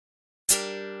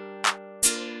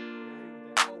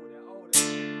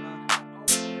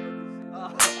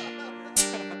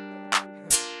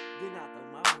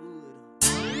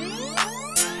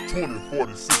20,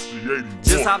 40, 60, 80.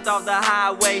 Just hopped off the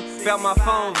highway, felt my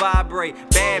phone vibrate.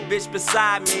 Bad bitch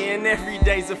beside me, and every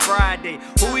day's a Friday.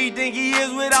 Who he think he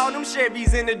is with all them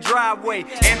Chevys in the driveway?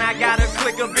 And I got a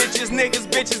clique of bitches, niggas,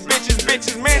 bitches, bitches,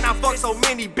 bitches. Man, I fuck so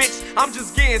many bitches, I'm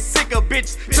just getting sick of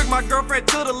bitches. Took my girlfriend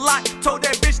to the lot, told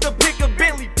that bitch to pick a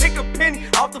Bentley, pick a penny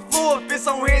off the floor. If it's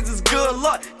on heads, it's good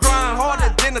luck. Grind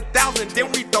harder than 1,000, then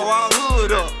we throw our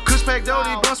hood up. Kush pack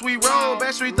Doty, bus we roll,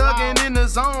 Backstreet thuggin' in the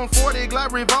zone. 40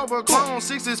 Glock revolver clone,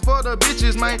 6s for the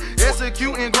bitches, man.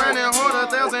 Executing, grinding harder,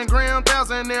 1,000 gram,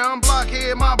 1,000 there. I'm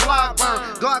blockhead, my block burn.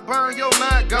 Glock burn, yo,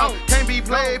 not gone. Can't be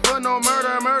played for no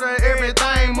murder, murder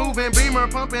everything. Moving, beamer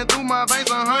pumping through my veins,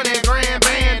 100 grand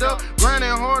band up. Grinding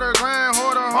harder, grind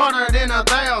harder, harder than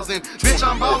 1,000. Bitch,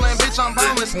 I'm ballin',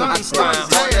 stuntin',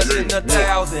 harder than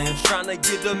 1,000. Tryna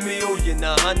get a million,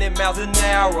 100 miles an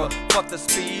hour. Fuck the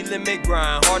speed limit,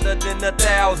 grind harder than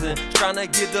 1,000.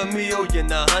 Tryna get a million,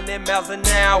 100 miles an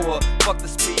hour. Fuck the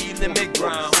speed limit,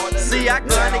 grind harder. See, I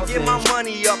grind to get my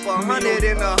money up, 100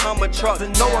 in a Hummer truck.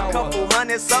 Know a couple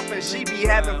hundreds up and she be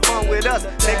having fun with us.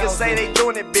 Niggas say they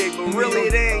doing it big, but really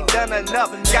they ain't done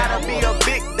enough. Gotta be a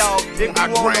big dog if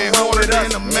you wanna roll with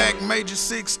us. In a Mac Major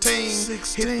 16.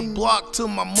 Hit the block till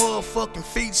my motherfucking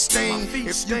feet sting.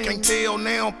 If you can't tell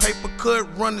now, Paypa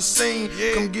Cut run the scene.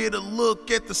 Come get a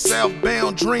look at the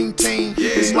Southbound Dream Team.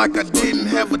 It's like I didn't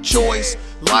have a choice,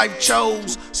 life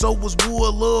chose. So was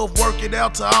Wood Love, work it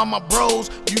out to all my bros.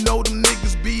 You know them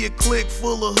niggas be a clique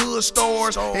full of hood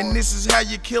stars. And this is how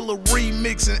you kill a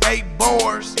remix in 8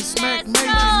 bars. It's Mac Major,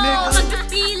 nigga. Fuck the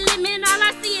speed limit, all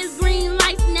I see is green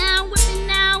lights now. Whipping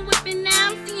now, whipping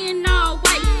now, I'm seeing all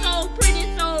white. So pretty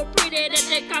that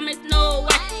they call me Snow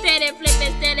White. Steady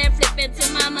flipping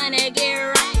till my money get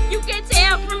right. You can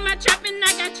tell from my trapping,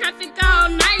 I got traffic all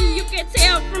night. You can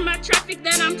tell from my traffic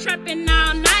that I'm trapping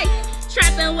all night.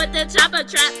 Trapping with the chopper,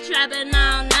 trapping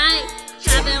all night.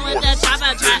 Trapping with the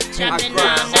chopper, trapping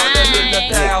all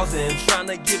night. 1,000,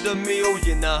 tryna get a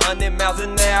million, 100 miles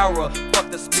an hour. Fuck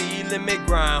the speed limit,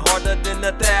 grind harder than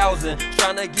 1,000.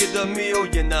 Tryna get a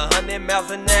million, 100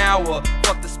 miles an hour.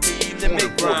 Fuck the speed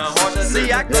limit, grind harder.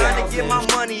 See, I grind to get my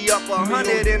money up,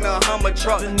 100 in a Hummer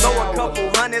truck. Throw a couple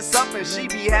hundreds up and she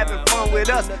be having fun with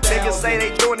us. Niggas say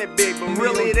they doing it big, but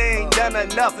really they ain't done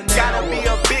enough. Gotta be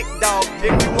a big dog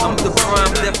if you want the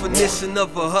prime definition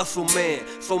of a hustle man.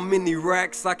 So many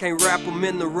racks, I can't wrap them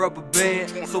in the rubber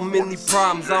band. So many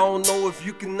problems, I don't know if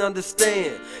you can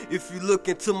understand. If you look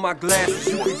into my glasses,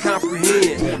 you can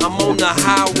comprehend. I'm on the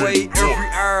highway every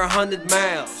hour, 100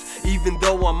 miles. Even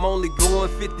though I'm only going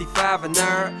 55 an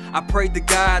hour, I pray to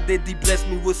God that He bless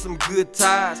me with some good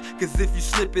ties. Cause if you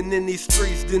slipping in these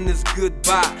streets, then it's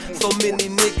goodbye. So many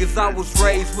niggas I was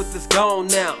raised with is gone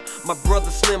now. My brother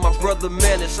Slim, my brother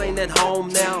Manish ain't at home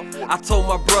now. I told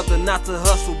my brother not to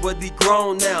hustle, but he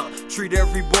grown now. Treat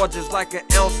every boy just like an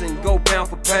ounce and go pound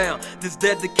for pound. This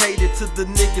dedicated to the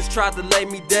niggas tried to lay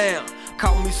me down.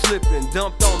 Caught me slipping,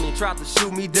 dumped on me, tried to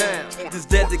shoot me down. This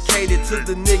dedicated to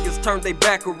the niggas turned they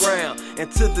back around. And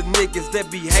to the niggas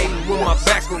that be hating with my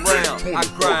back around. I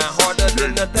grind harder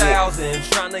than 1,000,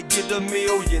 tryna get a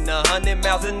million, 100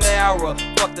 miles an hour.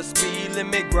 Fuck the speed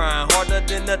limit, grind harder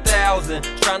than 1,000,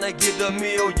 tryna get a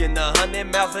million,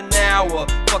 100 miles an hour.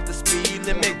 Fuck the speed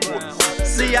limit, grind.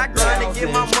 See, I grind to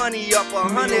get my money up,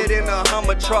 100 in a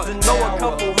Hummer truck. Throw a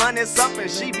couple hundreds up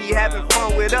and she be having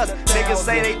fun with us. Niggas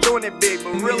say they doing it big,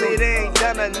 but really they ain't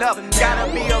done enough.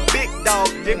 Gotta be a big dog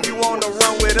if you wanna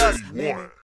run with us.